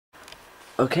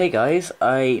Okay guys,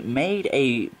 I made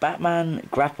a Batman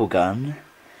grapple gun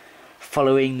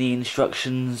following the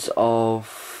instructions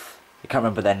of, I can't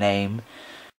remember their name,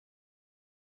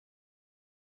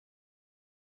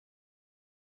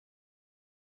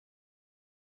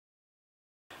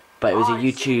 but it was a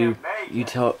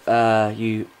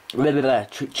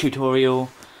tutorial,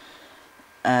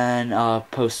 and I'll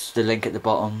post the link at the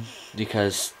bottom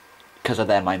because of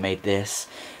them I made this,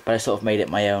 but I sort of made it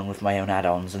my own with my own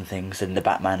add-ons and things and the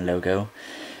Batman logo.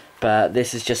 But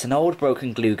this is just an old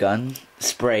broken glue gun,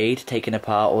 sprayed, taken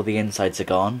apart, all the insides are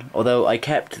gone. Although I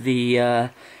kept the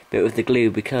bit with the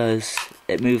glue because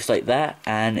it moves like that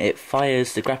and it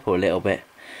fires the grapple a little bit.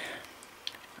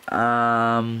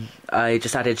 I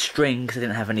just added string because I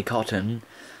didn't have any cotton,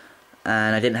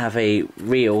 and I didn't have a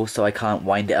reel so I can't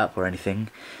wind it up or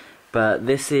anything. But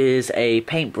this is a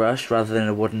paintbrush rather than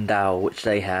a wooden dowel, which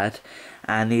they had,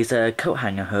 and these are coat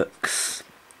hanger hooks.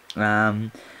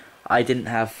 I didn't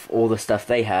have all the stuff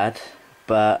they had,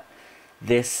 but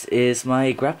this is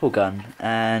my grapple gun,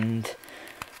 and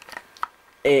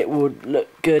it would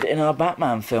look good in our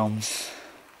Batman films.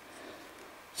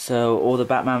 So all the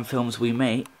Batman films we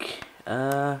make,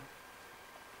 yeah.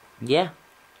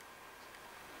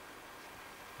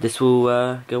 This will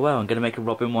go well. I'm going to make a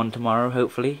Robin one tomorrow,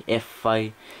 hopefully, if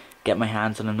I get my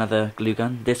hands on another glue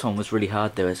gun. This one was really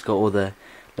hard though. It's got all the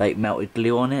melted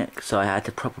glue on it, so I had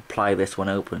to proper pry this one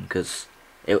open because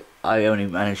I only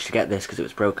managed to get this because it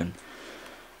was broken.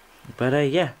 But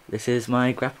yeah, this is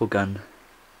my grapple gun.